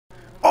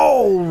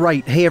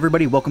Alright, hey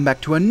everybody, welcome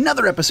back to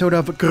another episode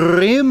of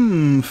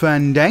Grim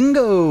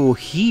Fandango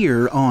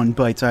here on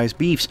Bite-Sized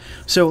Biifs.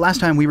 So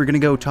last time we were going to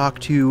go talk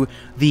to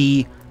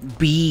the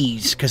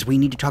bees, because we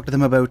need to talk to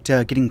them about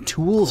getting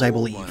tools, I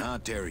believe.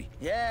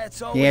 Yeah,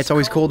 it's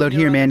always cold out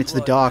here, man. It's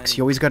the docks.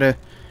 You always got to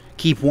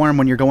keep warm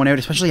when you're going out,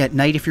 especially at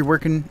night if you're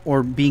working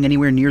or being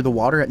anywhere near the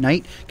water at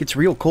night. It gets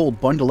real cold.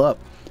 Bundle up.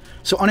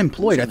 So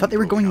unemployed, I thought they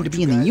were going to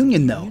be in the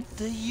union, though.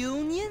 The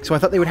union? So I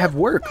thought they would have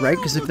work, right?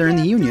 Because if they're in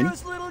the union...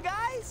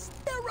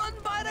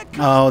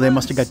 Oh, they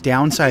must have got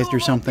downsized or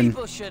something.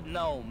 People should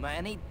know,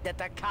 Manny, that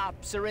the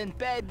cops are in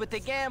bed with the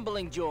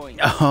gambling joint.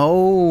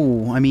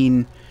 Oh, I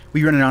mean,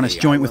 we run an honest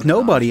joint with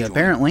nobody,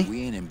 apparently.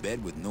 We ain't in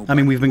bed with nobody. I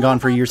mean, we've been gone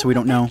for a year, so we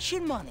don't know.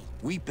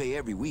 We pay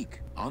every week.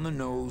 On the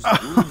nose.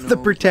 Oh, the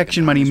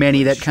protection money,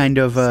 Manny, that kind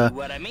of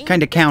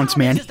counts,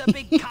 man.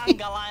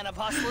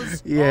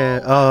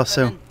 Yeah, oh,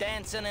 so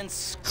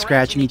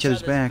scratching each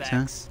other's backs,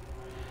 huh?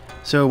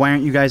 So why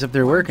aren't you guys up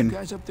there working?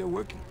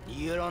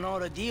 You don't know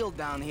the deal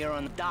down here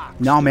on the docks.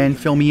 No, man,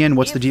 fill me in.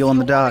 What's the deal on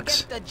the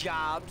docks?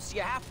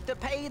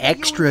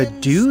 Extra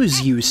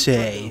dues, you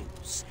say?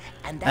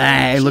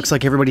 Ah, it looks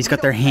like everybody's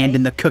got their hand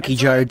in the cookie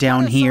jar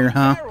down here,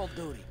 huh?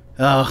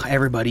 Oh,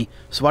 everybody.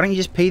 So why don't you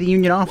just pay the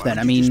union off then?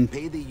 I mean,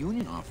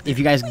 if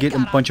you guys get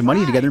a bunch of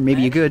money together,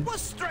 maybe you could.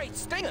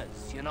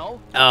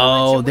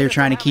 Oh, they're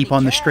trying to keep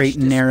on the straight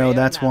and narrow,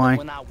 that's why.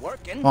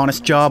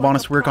 Honest job,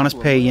 honest work,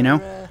 honest pay, you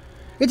know?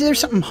 There's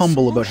something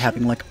humble about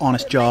having, like,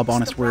 honest job,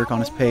 honest work,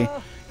 honest pay,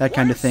 that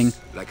kind of thing.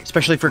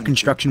 Especially for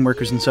construction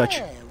workers and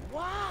such.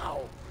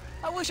 Wow.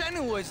 I wish I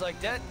knew words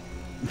like that.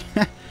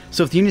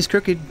 So if the union's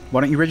crooked, why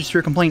don't you register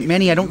a complaint?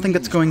 Manny, I don't think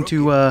that's going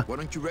to, Why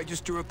don't you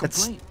register a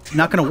complaint? That's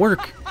not going to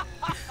work.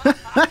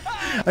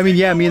 I mean,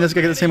 yeah, me and this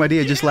guy got the same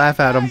idea. Just laugh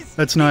at him.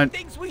 That's not...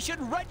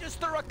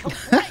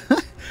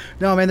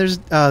 No, man, they're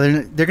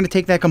going to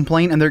take that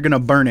complaint and they're going to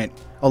burn it,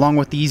 along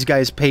with these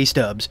guys' pay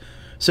stubs.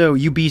 So,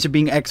 you bees are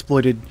being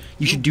exploited.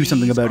 You should do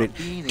something about it.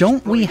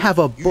 Don't we have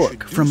a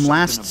book from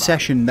last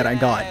session that I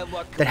got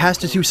that has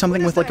to do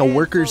something with like a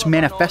workers'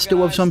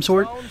 manifesto of some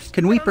sort?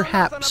 Can we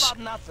perhaps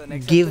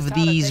give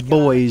these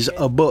boys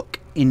a book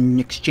in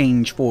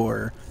exchange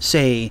for,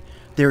 say,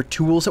 their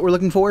tools that we're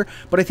looking for?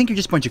 But I think you're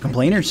just a bunch of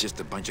complainers.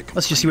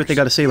 Let's just see what they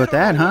got to say about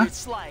that, huh?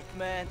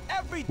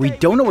 We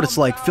don't know what it's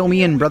like. Fill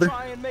me in, brother.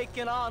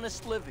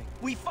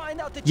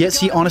 Yeah,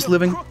 see, honest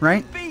living,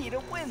 right?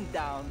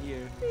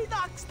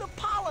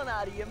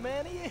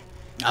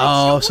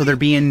 Oh, so they're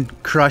being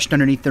crushed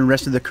underneath the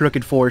rest of the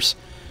crooked force.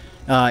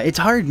 It's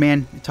hard,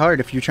 man. It's hard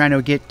if you're trying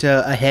to get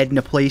ahead in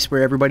a place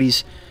where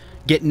everybody's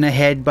getting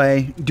ahead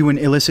by doing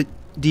illicit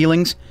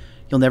dealings.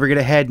 You'll never get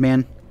ahead,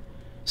 man.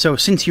 So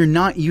since you're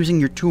not using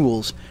your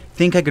tools,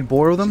 think I could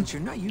borrow them?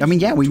 I mean,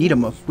 yeah, we need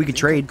them. We could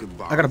trade.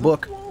 I got a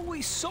book. Well,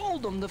 we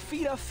sold them to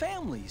feed our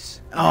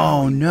families.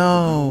 Oh,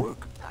 no.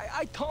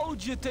 I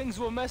told you things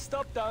were messed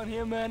up down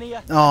here, Manny.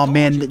 Oh,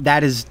 man,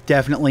 that is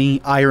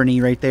definitely irony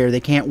right there.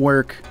 They can't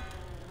work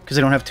because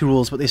they don't have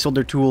tools, but they sold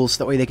their tools.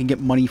 That way they can get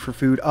money for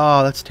food.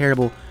 Oh, that's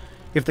terrible.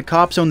 If the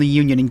cops own the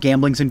union and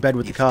gambling's in bed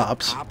with the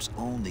cops... The cops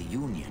own the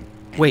union.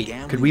 Wait,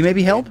 could we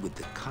maybe help? With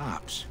the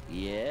cops.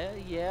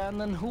 Yeah, and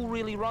then who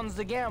really runs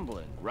the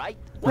gambling, right?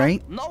 Well,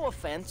 right? No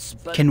offense,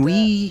 but can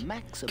we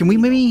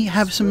maybe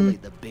have some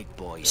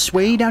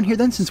sway down here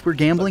then, since we're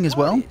gambling as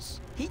well?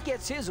 He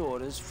gets his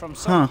orders from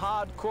some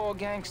hardcore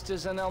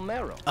gangsters in El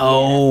Maro.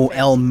 Oh,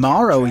 El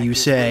Maro, you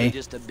say?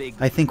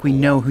 I think we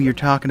know who you're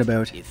talking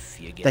about.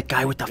 That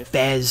guy with the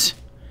fez.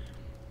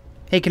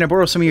 Hey, can I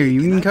borrow some of your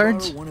union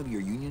cards? One of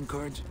your union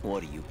cards?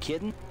 What, are you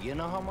kidding? You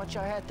know how much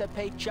I had to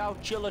pay Chow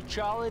Chilla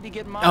Charlie to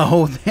get mine?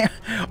 Oh,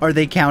 are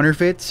they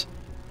counterfeits?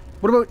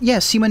 What about, yeah,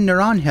 Seaman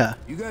Naranja?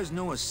 You guys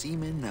know a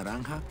Seaman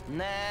Naranja?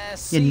 Nah,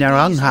 yeah,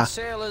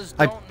 Naranja.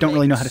 I don't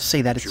really know how to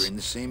say that. It's in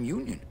the same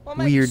union.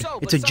 Weird.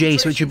 It's a J,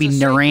 so it should be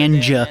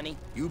Naranja.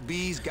 You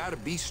bees gotta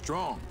be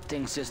strong.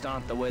 Things just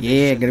aren't the way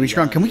yeah, gotta be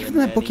strong. Can we give him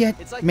that book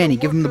yet? Manny,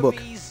 give him the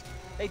book.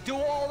 They do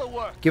all the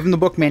work. Give him the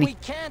book, Manny. We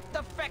can't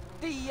affect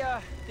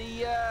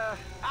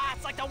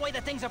it's like the way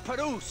that things are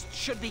produced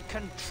should be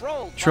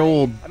controlled.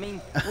 Controlled. I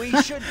mean, we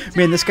should...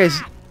 Man, this guy's...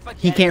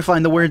 He can't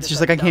find the words, just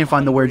like I can't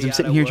find the words. I'm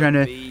sitting here trying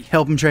to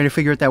help him try to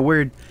figure out that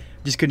word.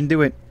 Just couldn't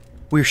do it.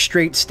 We're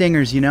straight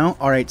stingers, you know?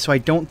 Alright, so I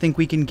don't think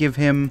we can give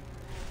him...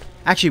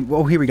 Actually,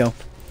 oh, here we go.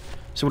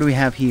 So what do we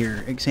have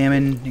here?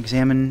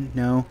 Examine,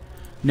 no.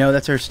 No,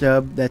 that's our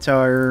stub. That's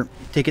our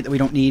ticket that we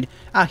don't need.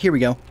 Ah, here we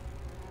go.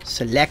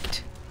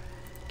 Select.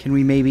 Can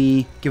we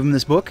maybe give him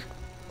this book?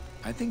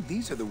 I think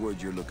these are the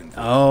words you're looking for.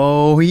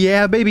 Oh,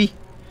 yeah, baby.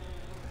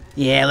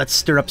 Yeah, let's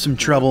stir up some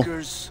trouble.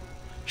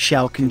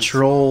 Shall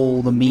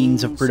control the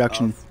means of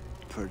production.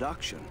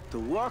 The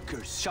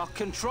workers shall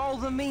control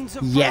the means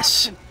of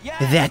yes,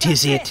 production. that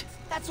is it.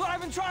 That's what I've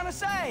been trying to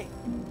say.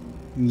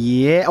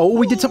 Yeah. Oh,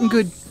 we did something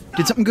good.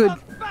 Did something good.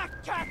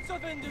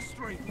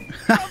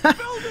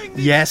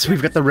 Yes,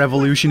 we've got the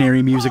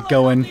revolutionary music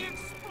going.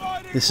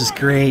 This is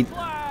great.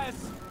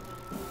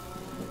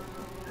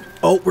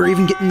 Oh, we're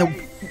even getting the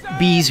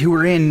bees who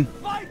are in,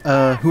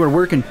 who are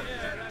working.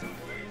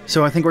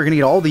 So I think we're gonna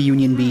get all the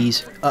Union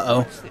bees.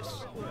 Uh-oh.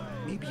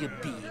 Maybe a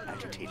bee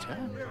agitator?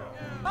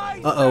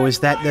 Uh-oh, is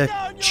that the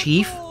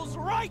chief?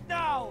 Right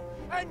now,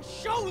 and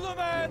show the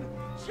man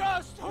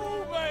just who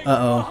made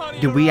Uh-oh.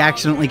 Did we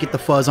accidentally get the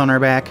fuzz on our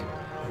back?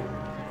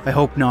 I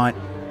hope not.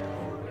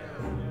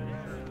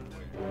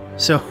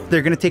 So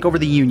they're gonna take over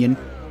the Union.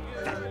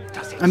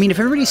 I mean, if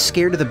everybody's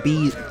scared of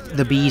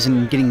the bees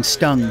and getting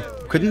stung,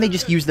 couldn't they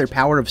just use their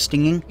power of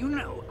stinging? You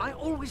know, I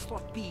always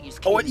thought bees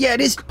Oh, came yeah, it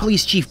is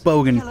Police Chief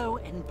Bogan. yellow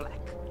and black.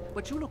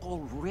 But you look all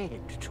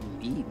red to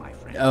me, my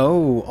friend.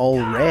 Oh, all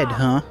red,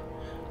 huh?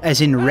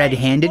 As in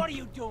red-handed? What are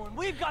you doing?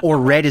 We've got Or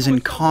the red right as to in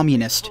assemble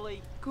communist?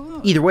 peacefully.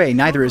 Good. Either way,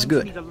 neither is We're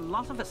going good. to need a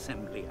lot of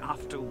assembly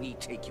after we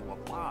take you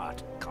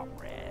apart,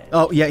 comrade.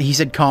 Oh, yeah, he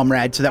said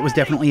comrade, so that was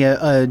definitely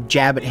a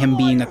jab at him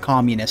being a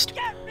communist.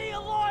 Get me a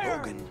lawyer.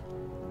 Bogan,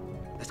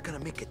 that's gonna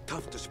make it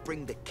tough to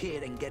spring the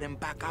kid and get him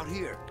back out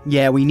here.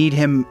 Yeah, we need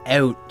him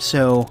out,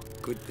 so...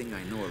 Good thing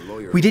I know a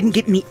lawyer. We didn't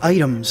get any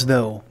items,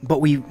 though, but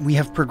we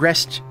have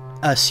progressed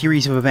a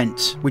series of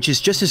events, which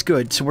is just as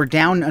good, so we're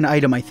down an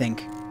item, I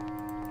think.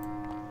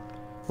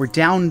 We're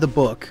down the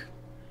book.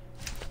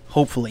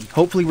 Hopefully.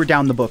 Hopefully we're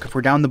down the book. If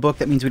we're down the book,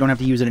 that means we don't have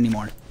to use it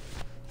anymore.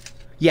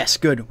 Yes,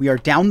 good. We are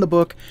down the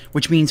book,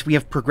 which means we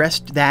have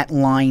progressed that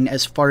line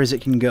as far as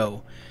it can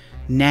go.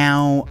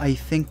 Now, I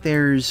think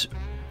there's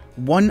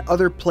one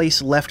other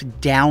place left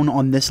down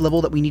on this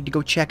level that we need to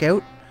go check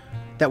out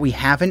that we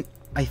haven't.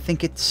 I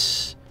think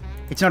it's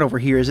not over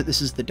here, is it?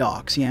 This is the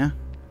docks, yeah?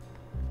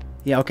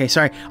 Yeah, okay,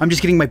 sorry. I'm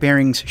just getting my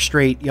bearings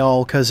straight,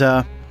 y'all, because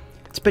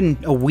it's been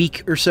a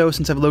week or so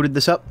since I've loaded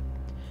this up.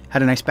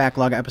 Had a nice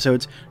backlog of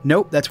episodes.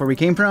 Nope, that's where we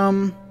came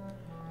from.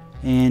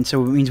 And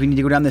so it means we need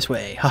to go down this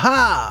way.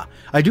 Haha!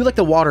 I do like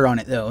the water on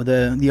it, though.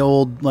 The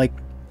old, like...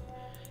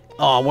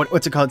 Oh,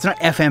 what's it called? It's not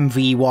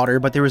FMV water,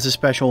 but there was a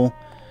special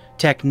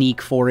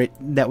technique for it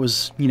that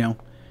was, you know...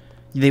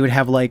 They would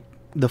have, like,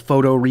 the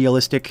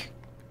photorealistic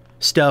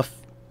stuff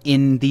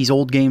in these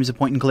old games of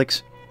point and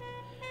clicks.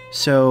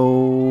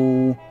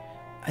 So...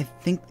 I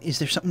think... Is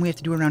there something we have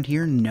to do around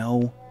here?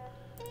 No.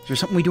 Is there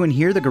something we do in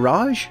here? The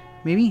garage?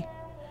 Maybe?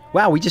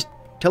 Wow, we just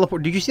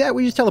teleported. Did you see that?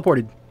 We just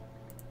teleported.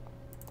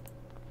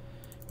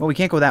 Well, we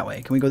can't go that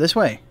way. Can we go this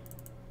way?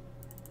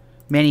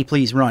 Manny,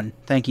 please, run.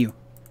 Thank you.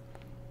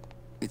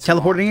 It's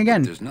Teleporting locked,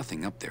 again. but there's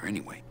nothing up there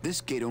anyway. This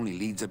gate only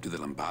leads up to the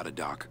Lambada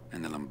dock,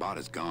 and the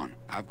Lambada's gone.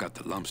 I've got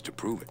the lumps to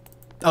prove it.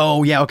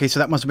 Oh, yeah, okay, so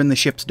that must have been the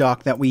ship's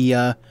dock that we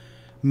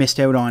missed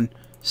out on.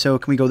 So,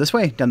 can we go this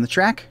way? Down the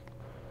track?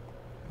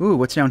 Ooh,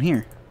 what's down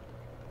here?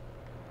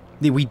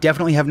 We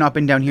definitely have not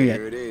been down here Here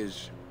yet. it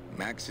is.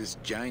 Max's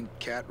giant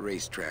cat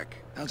racetrack.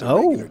 How's a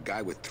Oh. regular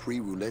guy with 3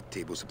 roulette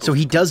tables supposed So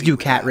he to does compete do with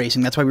cat that?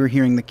 racing. That's why we were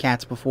hearing the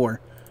cats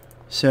before.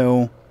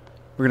 So,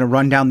 we're going to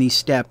run down these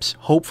steps.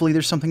 Hopefully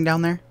there's something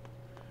down there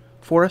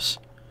for us.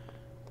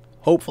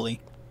 Hopefully.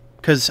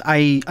 Because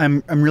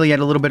I'm really at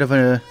a little bit of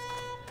an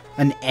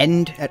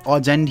end, at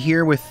odds end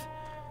here with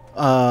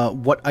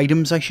what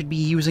items I should be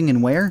using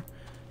and where.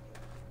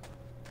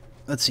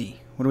 Let's see.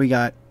 What do we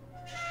got?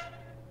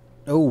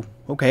 Oh,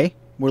 okay.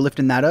 We're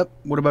lifting that up.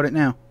 What about it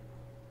now?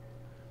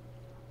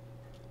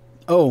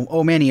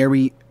 Oh, Manny, are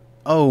we...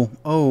 Oh,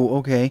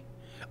 okay.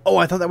 Oh,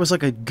 I thought that was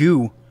like a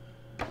goo.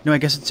 No, I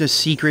guess it's a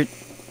secret...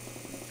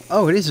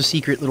 Oh, it is a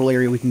secret little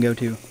area we can go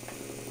to.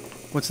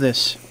 What's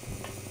this? I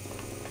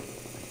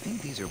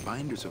think these are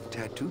binders of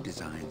tattoo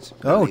designs.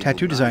 Oh, Labeled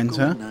tattoo designs,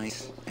 nautical huh? and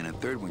nice, and a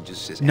third one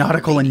just says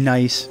Nautical and Anchormania.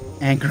 nice.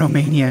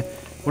 Anchoromania.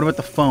 What about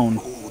the phone?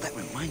 Oh, that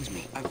reminds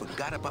me. I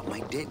forgot about my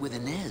date with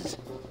Inez.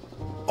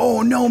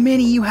 Oh, no,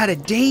 Manny, you had a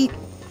date?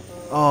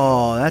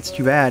 Oh, that's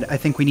too bad. I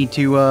think we need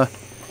to,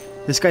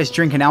 This guy's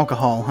drinking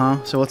alcohol,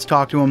 huh? So let's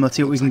talk to him. Let's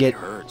see what we can Looks get.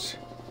 like it hurts.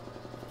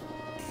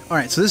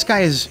 Alright, so this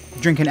guy is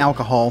drinking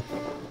alcohol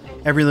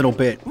every little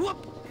bit. Whoop!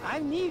 I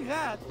need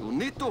that. You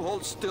need to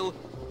hold still,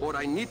 or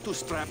I need to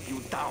strap you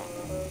down.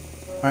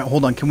 Alright,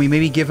 hold on. Can we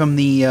maybe give him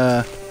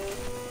the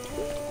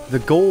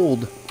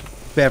gold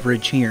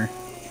beverage here?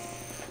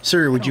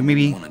 Sir, would you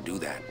maybe... I don't want to do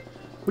that.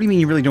 What do you mean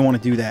you really don't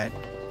want to do that?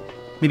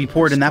 Maybe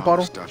pour it in that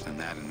bottle? Stuff than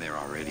that in there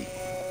already.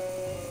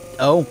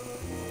 Oh.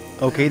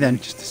 Okay, then.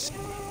 Just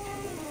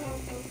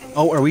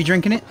Oh, are we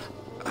drinking it?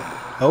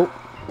 Oh.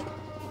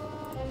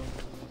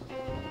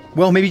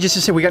 Well, maybe just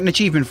to say we got an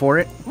achievement for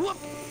it. Whoop!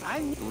 I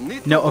need... You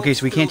need to No, hold okay,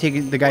 so we can't still,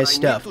 take the guy's or I need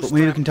stuff, to but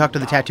maybe we strap can talk to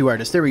you the down. tattoo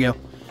artist. There we go.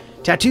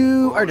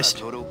 Tattoo artist.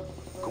 Hola, Toto.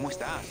 ¿Cómo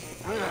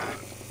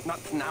estás?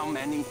 Not now,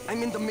 Manny.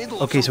 I'm in the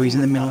middle. Okay, of so he's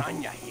in the something middle.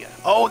 with Naranja here.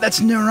 Oh, that's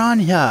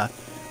Naranja.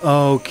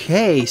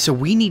 Okay, so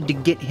we need to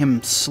get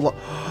him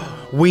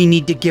We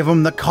need to give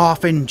him the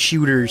coffin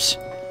shooters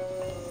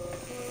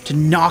to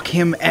knock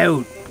him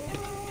out.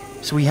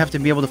 So we have to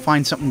be able to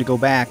find something to go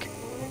back.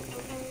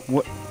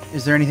 What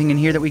is there anything in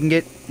here that we can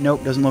get?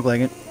 Nope, doesn't look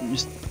like it.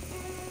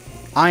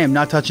 I am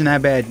not touching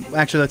that bed.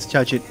 Actually, let's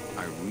touch it.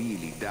 I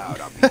really doubt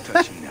I'll be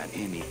touching that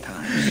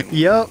anytime soon.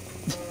 Yep.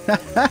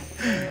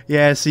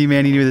 Yeah, see,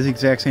 Manny knew this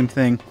exact same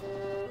thing.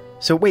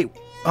 So wait.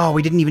 Oh,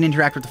 we didn't even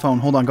interact with the phone.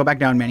 Hold on, go back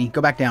down, Manny.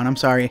 Go back down. I'm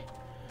sorry.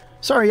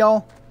 Sorry,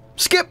 y'all.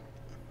 Skip!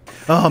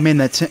 Oh man,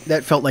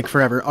 that felt like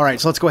forever. All right,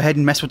 so let's go ahead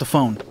and mess with the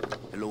phone.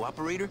 Hello,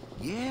 operator?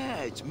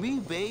 Yeah, it's me,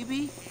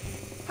 baby.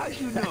 How'd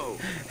you know?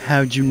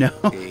 How'd you know?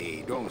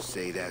 Hey, don't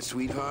say that,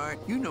 sweetheart.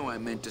 You know I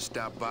meant to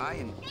stop by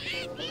and...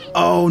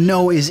 Oh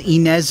no, is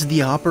Inez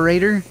the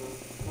operator?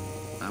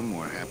 I'm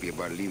more happy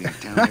about leaving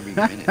town every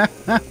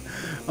minute.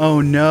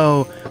 Oh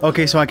no.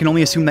 Okay, so I can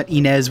only assume that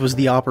Inez was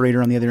the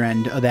operator on the other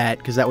end of that,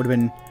 because that would have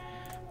been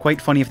quite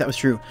funny if that was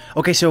true.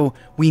 Okay, so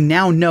we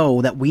now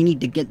know that we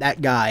need to get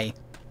that guy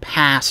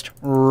passed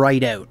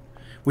right out,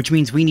 which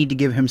means we need to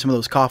give him some of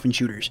those coffin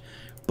shooters.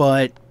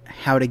 But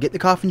how to get the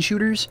coffin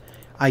shooters,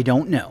 I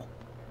don't know.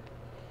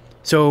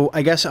 So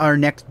I guess our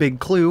next big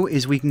clue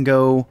is we can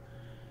go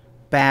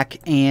back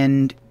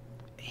and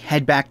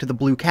head back to the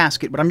blue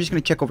casket, but I'm just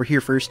going to check over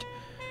here first,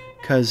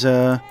 because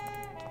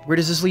where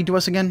does this lead to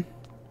us again?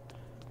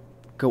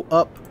 Go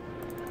up,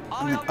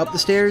 and then up the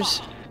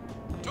stairs.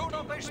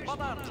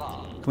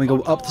 Can we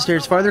go up the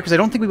stairs farther? Because I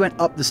don't think we went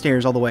up the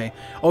stairs all the way.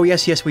 Oh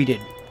yes, yes we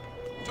did.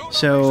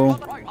 So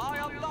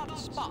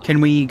can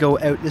we go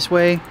out this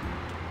way?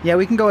 Yeah,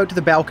 we can go out to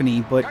the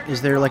balcony, but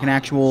is there like an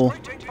actual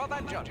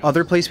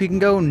other place we can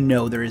go?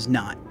 No, there is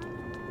not.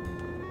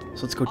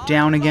 So let's go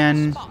down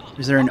again.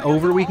 Is there an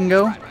over we can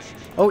go?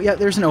 Oh yeah,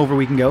 there's an over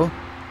we can go.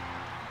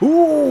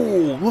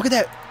 Ooh, look at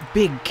that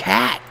big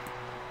cat.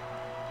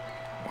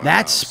 Wow,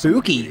 That's somebody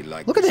spooky. really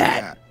liked Look at this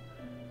that.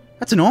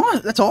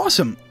 cat. That's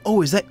awesome.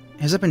 Oh, has that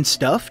been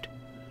stuffed?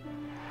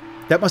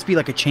 That must be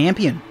like a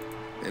champion.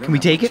 They don't Can we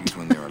have take much it? use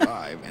when they're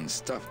alive and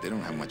stuff. They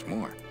don't have much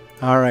more.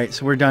 All right,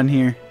 so we're done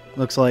here.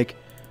 Looks like.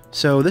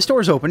 So this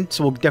door's open,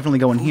 so we'll definitely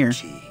go in here.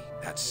 Fuchi,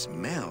 that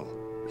smell.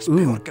 Es Ooh.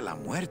 peor que la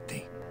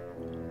muerte.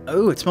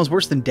 Oh, it smells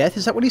worse than death.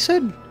 Is that what he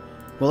said?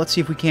 Well, let's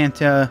see if we can't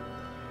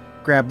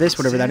grab this,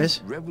 whatever that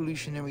is.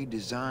 Revolutionary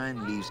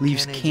design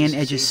Leaves can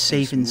edges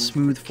safe and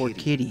smooth for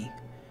kitty.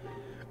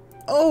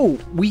 Oh,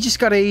 we just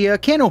got a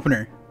can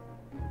opener.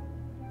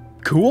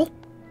 Cool.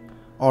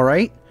 All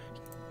right.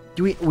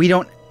 We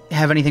don't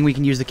have anything we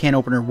can use the can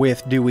opener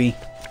with, do we?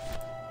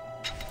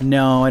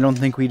 No, I don't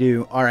think we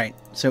do. All right.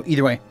 So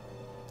either way,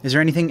 is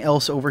there anything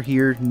else over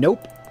here?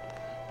 Nope.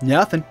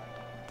 Nothing.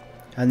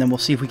 And then we'll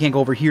see if we can't go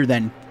over here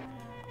then.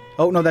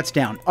 Oh, no, that's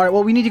down. All right,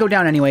 well, we need to go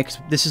down anyway, because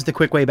this is the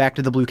quick way back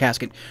to the blue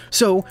casket.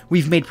 So,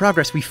 we've made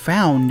progress. We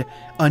found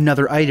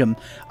another item.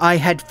 I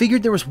had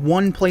figured there was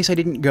one place I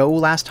didn't go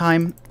last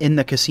time in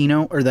the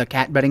casino, or the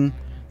cat betting,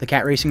 the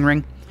cat racing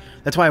ring.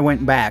 That's why I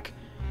went back,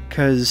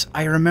 because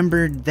I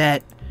remembered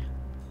that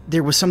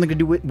there was something to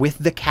do with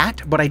the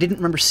cat, but I didn't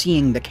remember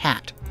seeing the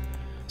cat.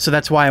 So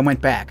that's why I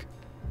went back.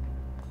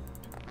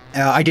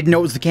 I didn't know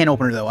it was the can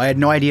opener, though. I had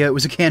no idea it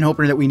was a can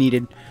opener that we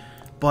needed.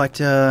 But,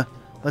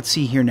 let's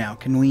see here now.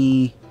 Can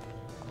we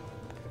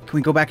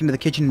go back into the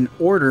kitchen and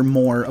order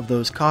more of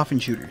those coffin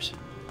shooters?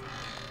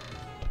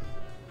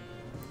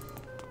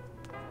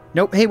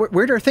 Nope. Hey,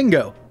 where'd our thing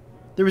go?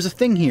 There was a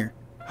thing here.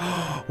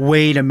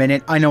 Wait a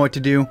minute. I know what to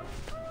do.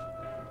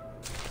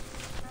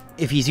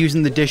 If he's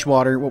using the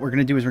dishwater, what we're going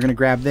to do is we're going to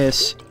grab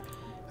this,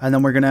 and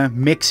then we're going to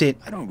mix it.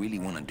 I don't really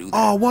want to do that.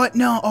 Oh, what?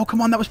 No. Oh,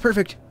 come on. That was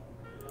perfect.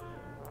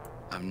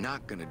 I'm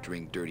not gonna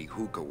drink dirty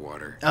hookah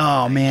water.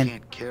 Oh, man. I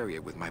can't carry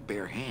it with my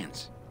bare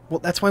hands. Well,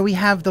 that's why we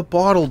have the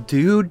bottle,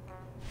 dude.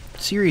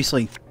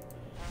 Seriously.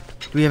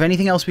 Do we have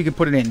anything else we could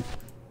put it in?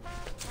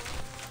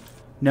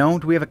 No?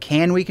 Do we have a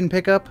can we can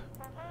pick up?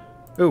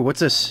 Ooh, what's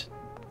this?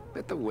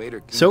 Let the waiter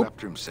keep Soap? up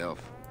to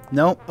himself.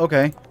 No?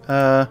 Okay.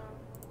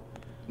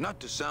 Not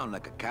to sound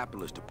like a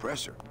capitalist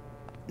oppressor.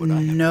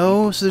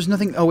 No, so there's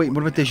nothing... Oh, wait,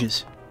 what about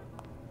dishes?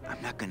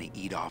 I'm not gonna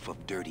eat off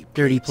of dirty plates.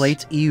 Dirty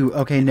plates? Ew.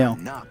 Okay, no.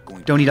 I'm not going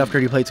to Don't eat off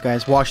dirty plates,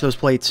 guys. Wash those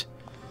plates.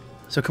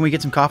 So can we get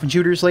some coffin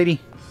shooters, lady?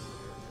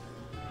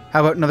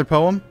 How about another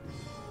poem?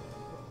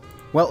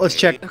 Well, let's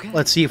check. Okay.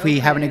 Let's see if we Okay,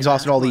 haven't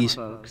exhausted all last one, these.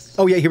 folks.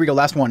 Oh, yeah, here we go.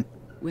 Last one.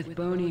 With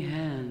bony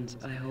hands,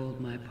 I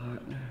hold my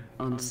partner.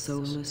 On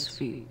soulless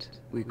feet,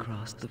 we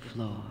cross the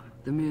floor.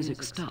 The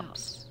music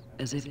stops,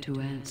 as if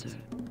to answer.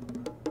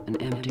 An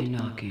empty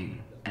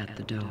knocking at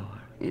the door.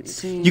 It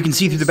seems You can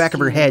see through the back of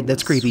her head.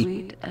 That's creepy.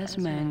 Sweet as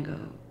mango,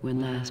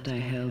 when last I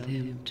held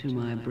him to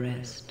my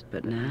breast.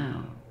 But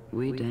now,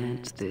 we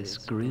dance this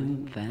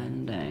grim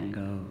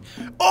fandango.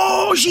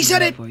 Oh, she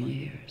said it! For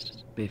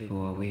years,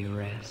 before we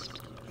rest.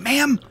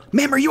 Ma'am!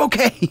 Ma'am, are you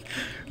okay?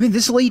 Man,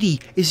 this lady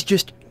is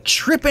just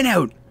tripping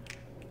out.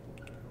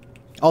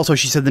 Also,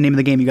 she said the name of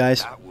the game, you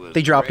guys.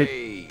 They dropped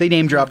it. They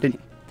name dropped it.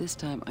 This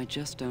time, I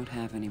just don't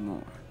have any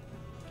more.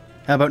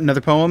 How about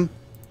another poem?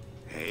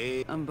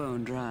 Hey, I'm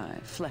bone dry,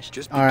 flesh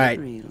just All right.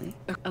 really.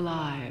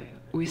 Alive,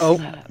 we Oh.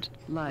 slept.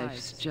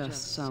 Life's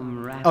just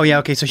some rapid... Oh, yeah,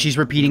 okay, so she's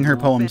repeating her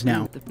poems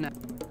now.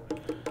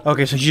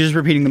 Okay, so she's just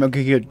repeating them.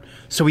 Okay, good.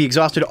 So we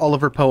exhausted all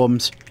of her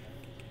poems.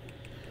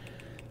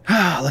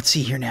 Let's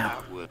see here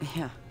now.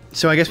 Yeah.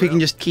 So I guess we can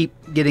just keep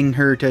getting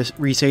her to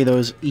re-say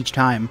those each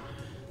time.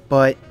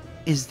 But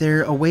is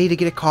there a way to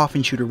get a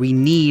coffin shooter? We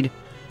need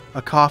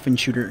a coffin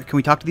shooter. Can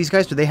we talk to these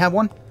guys? Do they have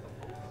one?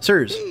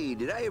 Sirs. hey,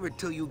 did I ever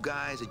tell you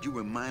guys that you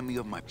remind me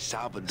of my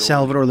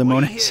Salvador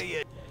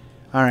Limones.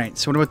 Alright,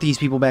 so what about these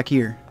people back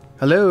here?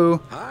 Hello?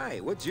 Hi,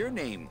 what's your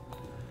name?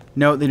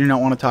 No, they do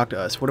not want to talk to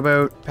us. What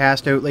about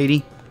passed out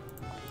lady?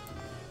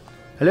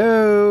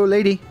 Hello,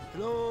 lady.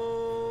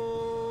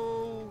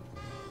 Hello?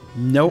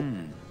 Nope.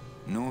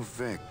 No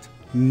effect.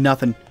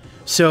 Nothing.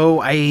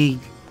 So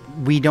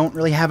we don't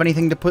really have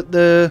anything to put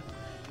the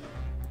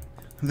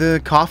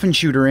coffin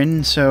shooter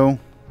in, so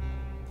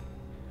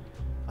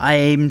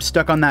I'm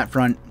stuck on that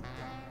front.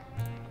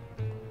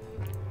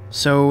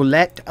 So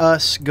let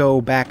us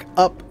go back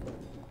up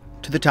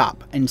to the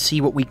top and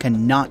see what we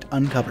cannot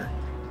uncover.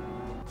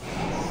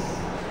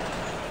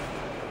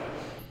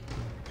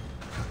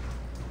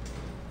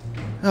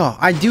 Oh,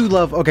 I do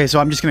love... Okay, so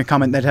I'm just going to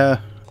comment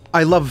that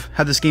I love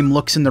how this game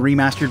looks in the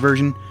remastered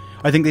version.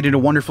 I think they did a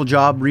wonderful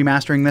job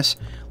remastering this.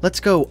 Let's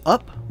go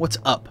up. What's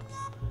up?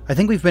 I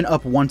think we've been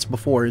up once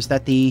before. Is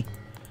that the...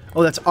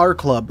 Oh, that's our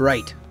club,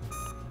 right.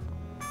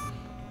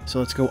 So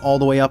let's go all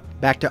the way up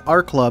back to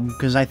our club,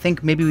 because I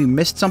think maybe we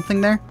missed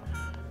something there.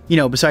 You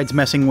know, besides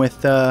messing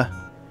with...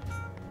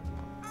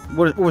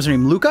 What was her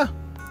name? Luca?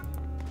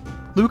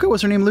 Luca?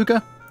 Was her name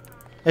Luca?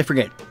 I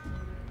forget.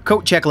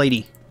 Coat check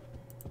lady.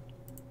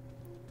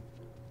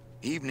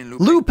 Evening,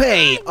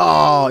 Lupe!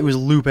 Oh, it was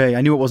Lupe. I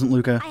knew it wasn't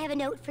Luca. I have a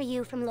note for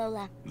you from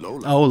Lola.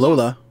 Lola? Oh,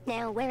 Lola.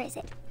 Now, where is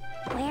it?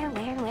 Where?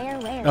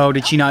 Oh,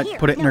 did she not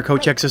put it in her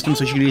coat check system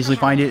so she could easily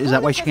find it? Is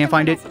that why she can't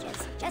find it?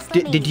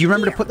 Did you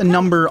remember to put the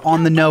number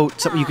on the note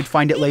so you could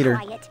find it later?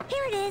 Here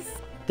it is.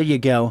 There you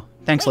go.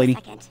 Thanks, lady.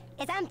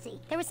 It's empty.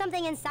 There was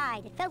something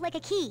inside. It felt like a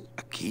key.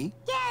 A key?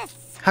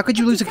 Yes! How could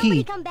you lose a Did key?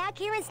 somebody come back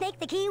here and snake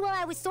the key while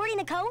I was sorting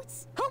the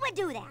coats? Who would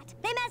do that?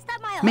 They messed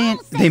up my whole Man,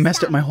 system. they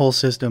messed up my whole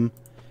system.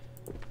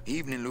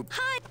 Evening, Lupe.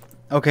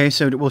 Okay,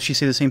 so will she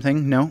say the same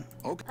thing? No?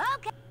 Okay.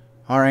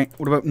 Alright,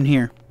 what about in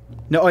here?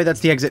 No, oh,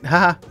 that's the exit.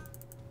 Haha.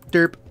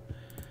 Derp.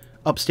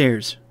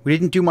 Upstairs. We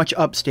didn't do much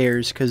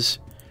upstairs because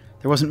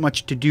there wasn't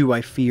much to do,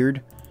 I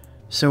feared.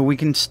 So we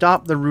can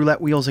stop the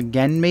roulette wheels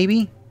again,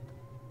 maybe?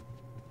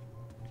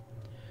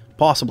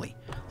 Possibly.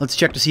 Let's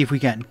check to see if we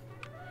can.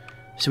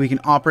 So we can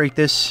operate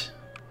this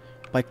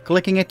by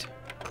clicking it.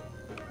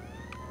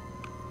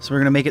 So we're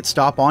going to make it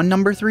stop on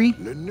number 3.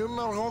 Le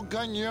numéro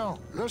gagnant,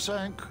 le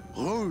 5,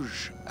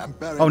 rouge,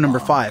 Oh, number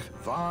 5.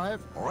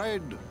 5,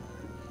 red.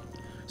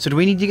 So do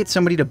we need to get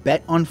somebody to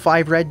bet on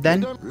 5 red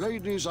then?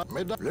 Ladies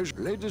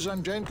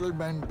and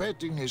gentlemen,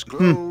 betting is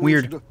closed.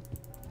 Weird. Can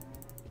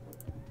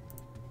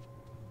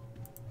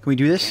we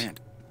do this? Can't.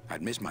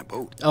 I'd miss my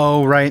boat.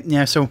 Oh, right.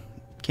 Yeah, so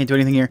can't do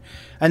anything here.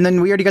 And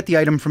then we already got the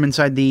item from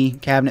inside the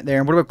cabinet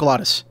there. What about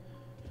Glottis?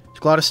 Is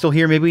Glottis still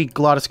here? Maybe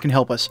Glottis can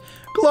help us.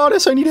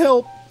 Glottis, I need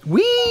help!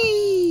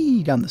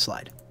 Whee! Down the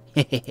slide.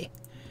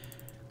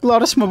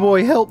 Glottis, my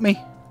boy, help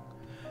me.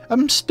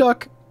 I'm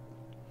stuck.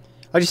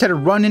 I just had a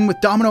run-in with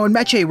Domino and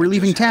Meche. We're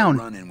leaving town.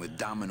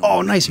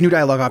 Oh, nice. New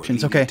dialogue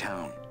options. Okay.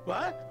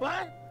 What?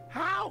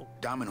 How?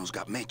 Domino's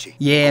got Meche.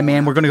 Yeah,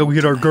 man. We're gonna go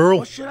get our girl.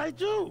 What should I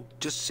do?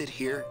 Just sit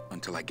here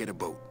until I get a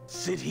boat.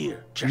 Sit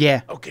here. Check.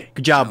 Yeah. Okay.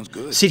 Good job. Sounds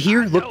good. Sit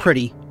here, look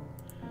pretty.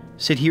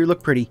 Sit here,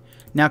 look pretty.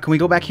 Now, can we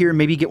go back here and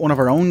maybe get one of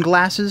our own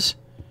glasses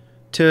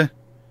to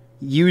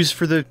use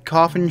for the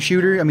coffin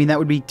shooter? I mean, that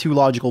would be too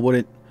logical,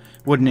 wouldn't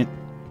it?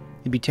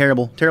 It'd be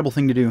terrible. Terrible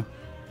thing to do.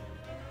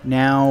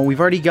 Now, we've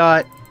already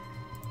got...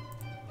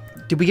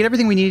 Did we get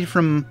everything we needed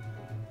from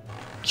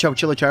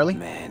Chowchilla Charlie?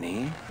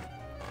 Manny?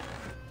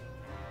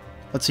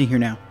 Let's see here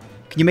now.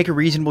 Can you make a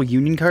reasonable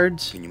union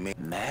cards? Can you make...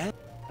 Matt?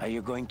 Are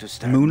you going to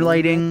start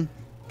Moonlighting.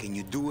 Can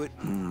you do it?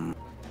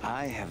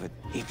 I have it.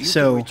 If you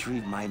So- can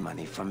retrieve my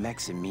money from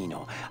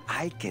Maximino,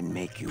 I can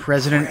make you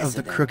President of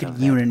the Crooked of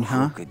that Union,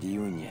 huh? Crooked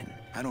Union.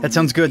 I don't That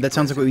sounds need to good. be That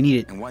sounds like what we president.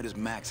 needed. And why does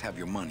Max have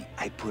your money?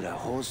 I put a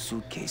whole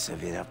suitcase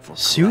of it up for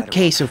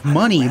Suitcase collateral of on a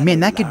money? rather Man,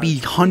 that could be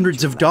large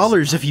hundreds of wage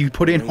dollars last if you month.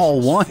 put in all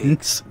Operations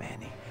once. fixed, Manny.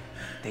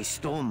 They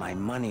stole my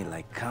money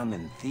like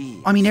common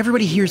thieves. I mean,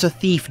 everybody here's a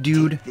thief,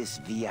 dude. Take this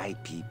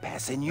VIP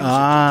pass and use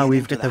Ah, it to get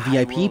we've into got the High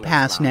VIP Rollers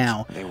pass Lounge.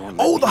 now. They won't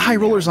Oh, let the me High in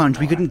there Rollers Lounge. We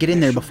anymore. couldn't get in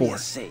there should be a before.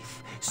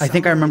 safe I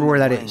think I remember where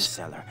that somewhere in the is.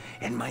 cellar,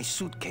 and my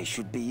suitcase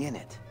should be in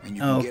it. And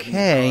you can get me a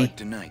Okay. card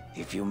tonight.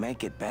 If you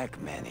make it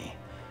back, Manny,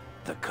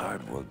 the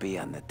card will be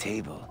on the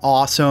table.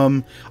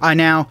 Awesome.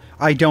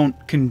 I don't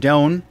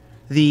condone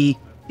the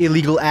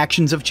illegal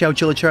actions of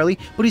Chowchilla Charlie,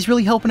 but he's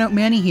really helping out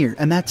Manny here,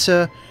 and that's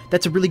a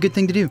really good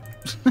thing to do.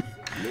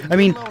 I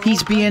mean,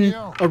 he's being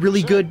a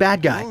really good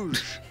bad guy.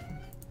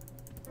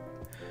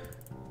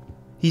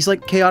 He's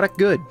like chaotic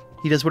good.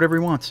 He does whatever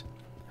he wants.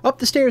 Up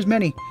the stairs,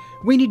 Manny.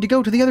 We need to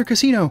go to the other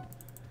casino.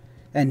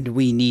 And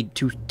we need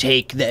to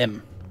take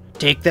them.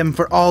 Take them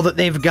for all that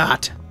they've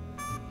got.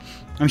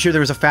 I'm sure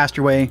there was a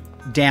faster way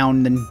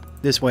down than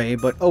this way,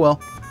 but oh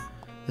well.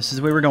 This is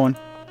the way we're going.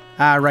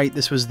 Ah, right,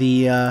 this was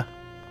the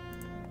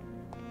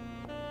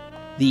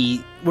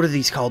what are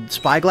these called?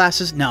 Spy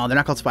glasses? No, they're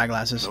not called spy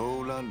glasses.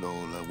 Lola,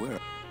 where?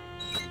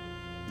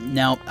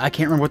 No, I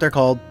can't remember what they're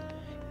called.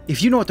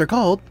 If you know what they're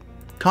called,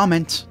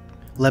 comment.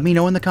 Let me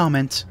know in the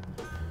comments.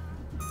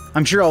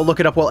 I'm sure I'll look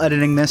it up while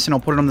editing this and I'll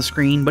put it on the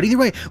screen, but either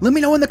way, let me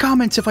know in the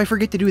comments if I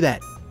forget to do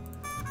that.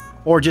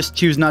 Or just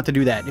choose not to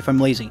do that if I'm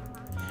lazy.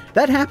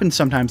 That happens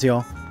sometimes,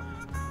 y'all.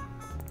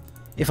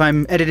 If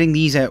I'm editing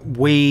these at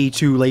way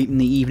too late in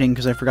the evening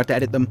because I forgot to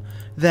edit them,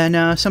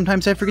 then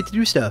sometimes I forget to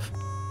do stuff.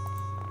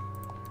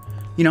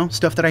 You know,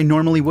 stuff that I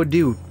normally would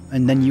do.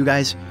 And then you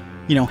guys,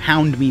 you know,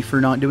 hound me for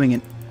not doing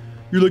it.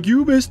 You're like,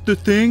 you missed the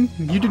thing?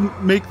 You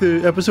didn't make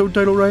the episode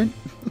title right?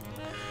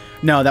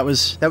 No, that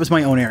was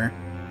my own error.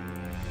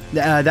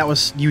 That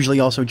was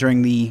usually also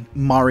during the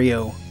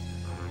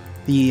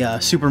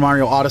Super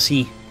Mario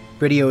Odyssey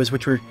videos,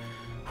 which were,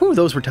 whew,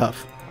 those were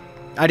tough.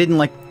 I didn't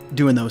like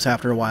doing those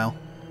after a while.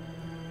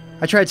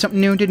 I tried something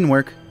new, didn't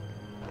work.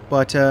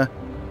 But,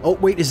 oh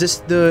wait, is this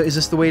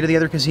the way to the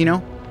other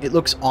casino? It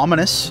looks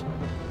ominous.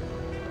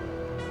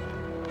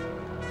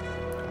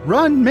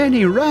 Run,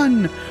 Manny,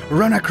 run!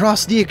 Run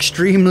across the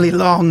extremely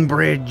long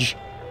bridge.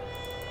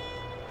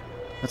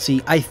 Let's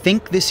see, I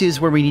think this is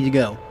where we need to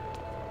go.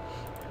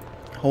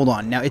 Hold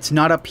on, now it's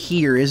not up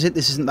here, is it?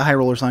 This isn't the High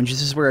Rollers Lounge,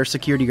 this is where our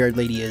security guard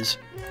lady is.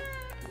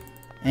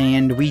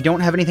 And we don't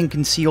have anything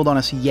concealed on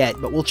us yet,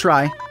 but we'll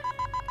try.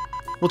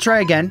 We'll try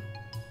again.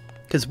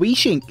 Because we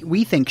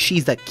think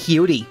she's the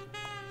cutie.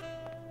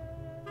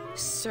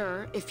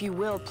 Sir, if you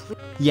will, please.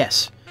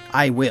 Yes,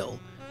 I will.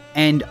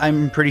 And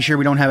I'm pretty sure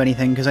we don't have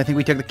anything, because I think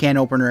we took the can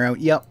opener out.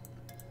 Yep.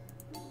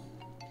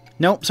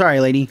 Nope, sorry,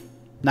 lady.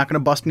 Not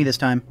gonna bust me this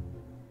time.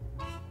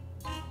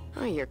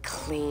 Oh, you're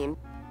clean.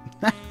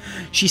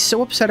 She's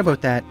so upset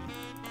about that.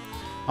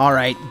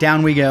 Alright,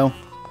 down we go.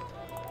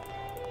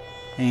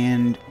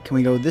 And can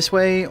we go this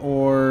way,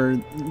 or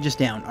just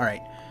down?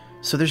 Alright.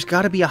 So there's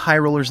got to be a High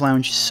Rollers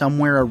Lounge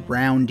somewhere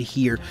around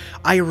here.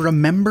 I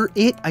remember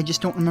it, I just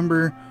don't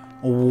remember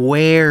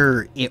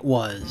where it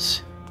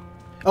was.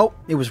 Oh,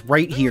 it was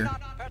right here.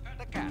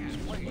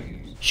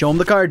 Show him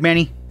the card,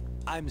 Manny.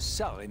 I'm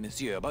sorry,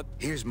 monsieur, but...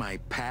 Here's my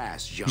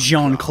pass,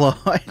 Jean-Claude.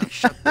 Now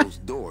shut those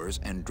doors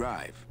and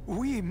drive.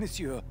 Oui,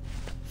 monsieur.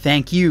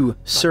 Thank you,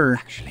 sir.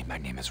 Actually, my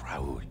name is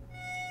Raoul.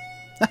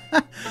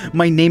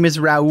 My name is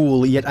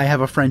Raoul, yet I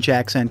have a French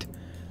accent.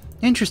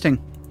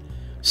 Interesting.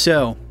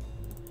 So,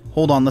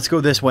 hold on, let's go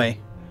this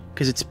way,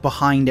 because it's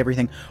behind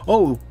everything.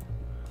 Oh,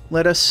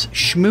 let us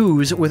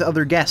schmooze with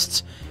other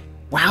guests.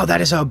 Wow,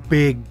 that is a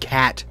big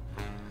cat.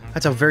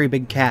 That's a very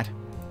big cat.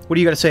 What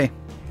do you got to say?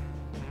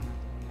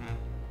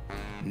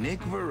 Nick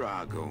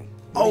Virago.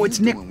 Oh, it's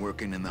Nick.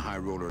 Working in the High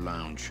Roller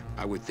Lounge.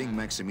 I would think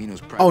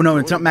Maximino's. Oh no,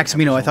 it's not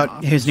Maximino. I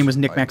thought his name was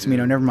Nick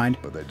Maximino. Never mind.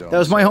 That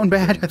was my own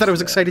bad. I thought I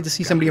was excited to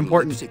see somebody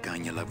important.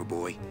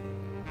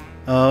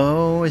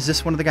 Oh, is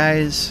this one of the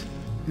guys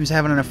who's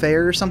having an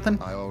affair or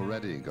something? I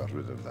already got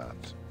rid of that.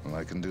 And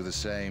I can do the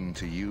same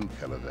to you,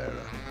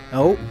 Calavera.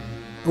 Oh.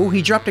 Oh,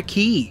 he dropped a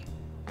key.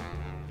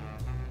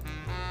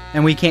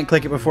 And we can't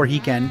click it before he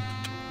can.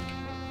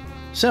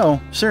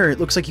 So, sir, it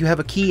looks like you have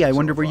a key. I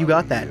wonder where you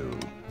got that.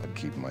 I'd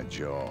keep my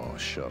jaw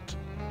shut.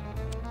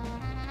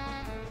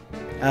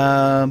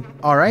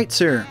 Alright,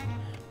 sir.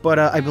 But,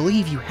 I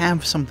believe you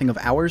have something of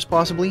ours,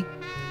 possibly?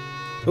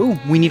 Ooh,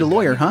 we need a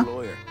lawyer, huh?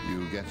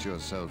 You get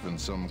yourself in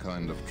some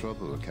kind of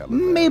trouble, Calavera.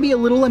 Maybe a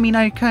little. I mean,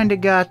 I kind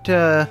of got,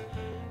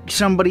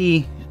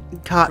 somebody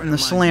caught in the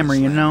slammer,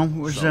 you know? It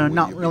was,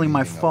 not really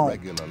my fault. A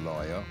regular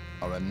lawyer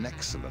or an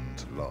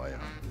excellent lawyer?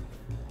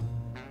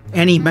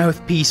 Any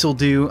mouthpiece will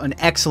do. An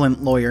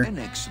excellent lawyer. An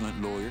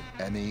excellent lawyer.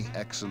 Any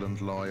excellent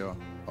lawyer?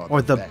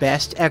 Or the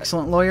best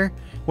excellent lawyer?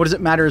 What does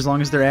it matter as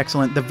long as they're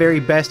excellent? The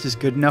very best is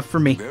good enough for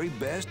me. Very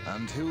best.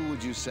 And who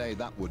would you say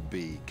that would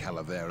be,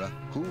 Calavera?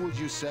 Who would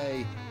you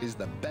say is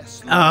the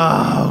best lawyer?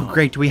 Oh,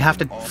 great. Do we have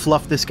to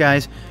fluff this,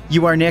 guys?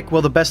 You are Nick?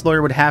 Well, the best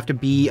lawyer would have to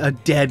be a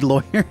dead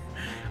lawyer.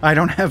 I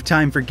don't have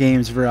time for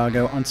games,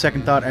 Virago. On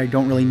second thought, I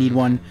don't really need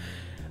one.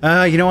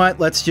 You know what?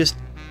 Let's just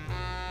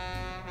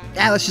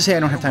say I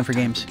don't have time for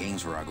games.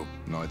 Virago.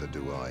 Neither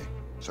do I.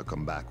 So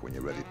come back when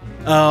you're ready.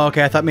 Oh,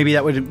 okay. I thought maybe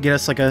that would get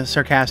us like a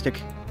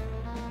sarcastic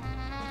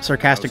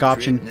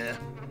option. Yeah.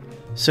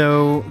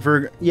 So,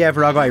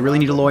 Virago, I really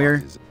need a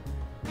lawyer.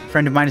 A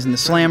friend of mine is in the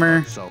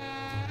slammer.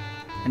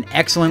 An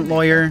excellent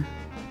lawyer.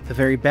 The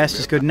very best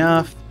is good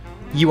enough.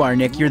 You are,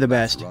 Nick. You're the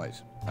best. Right.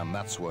 And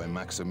that's why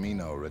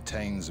Maximino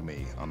retains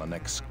me on an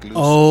exclusive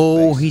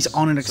Oh, basis. he's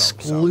on an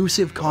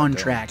exclusive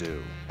contract.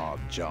 Do our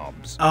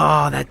jobs.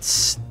 Oh, that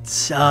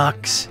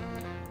sucks.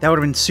 That would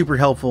have been super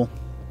helpful.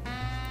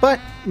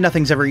 But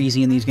nothing's ever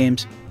easy in these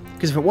games.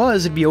 Because if it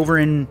was, it'd be over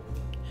in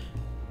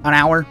an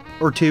hour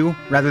or two,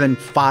 rather than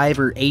 5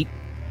 or 8.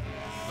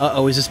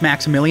 Uh-oh, is this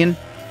Maximilian?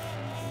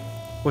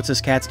 What's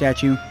this cat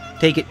statue?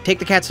 Take it. Take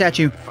the cat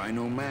statue. If I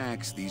know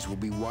Max, these will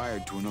be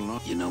wired to an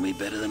alarm. You know me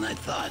better than I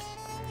thought.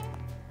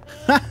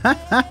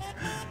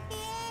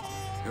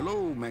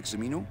 Hello,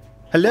 Maximino.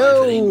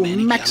 Hello,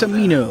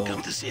 Maximino.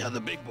 Come to see how the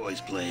big boys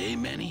play, eh,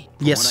 Manny?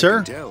 Yes, sir.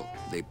 I can tell,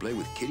 they play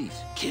with kitties.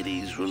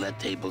 Kitties, roulette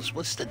tables,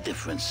 what's the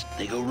difference?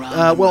 They go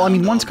round. Well, I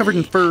mean, one's covered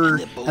in fur,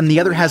 and the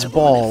other has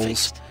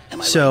balls.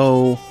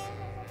 So,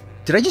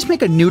 did I just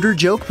make a neuter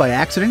joke by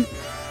accident?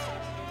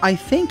 I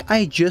think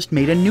I just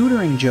made a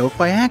neutering joke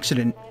by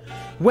accident.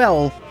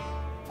 Well,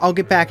 I'll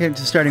get back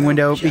into the starting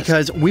window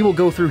because we will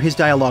go through his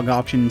dialogue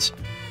options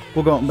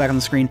We'll go back on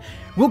the screen.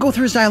 We'll go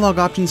through his dialogue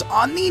options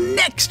on the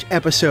next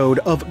episode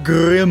of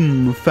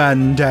Grim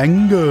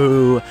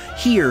Fandango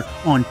here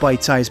on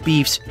Bite Size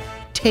Biifs.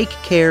 Take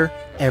care,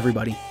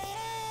 everybody.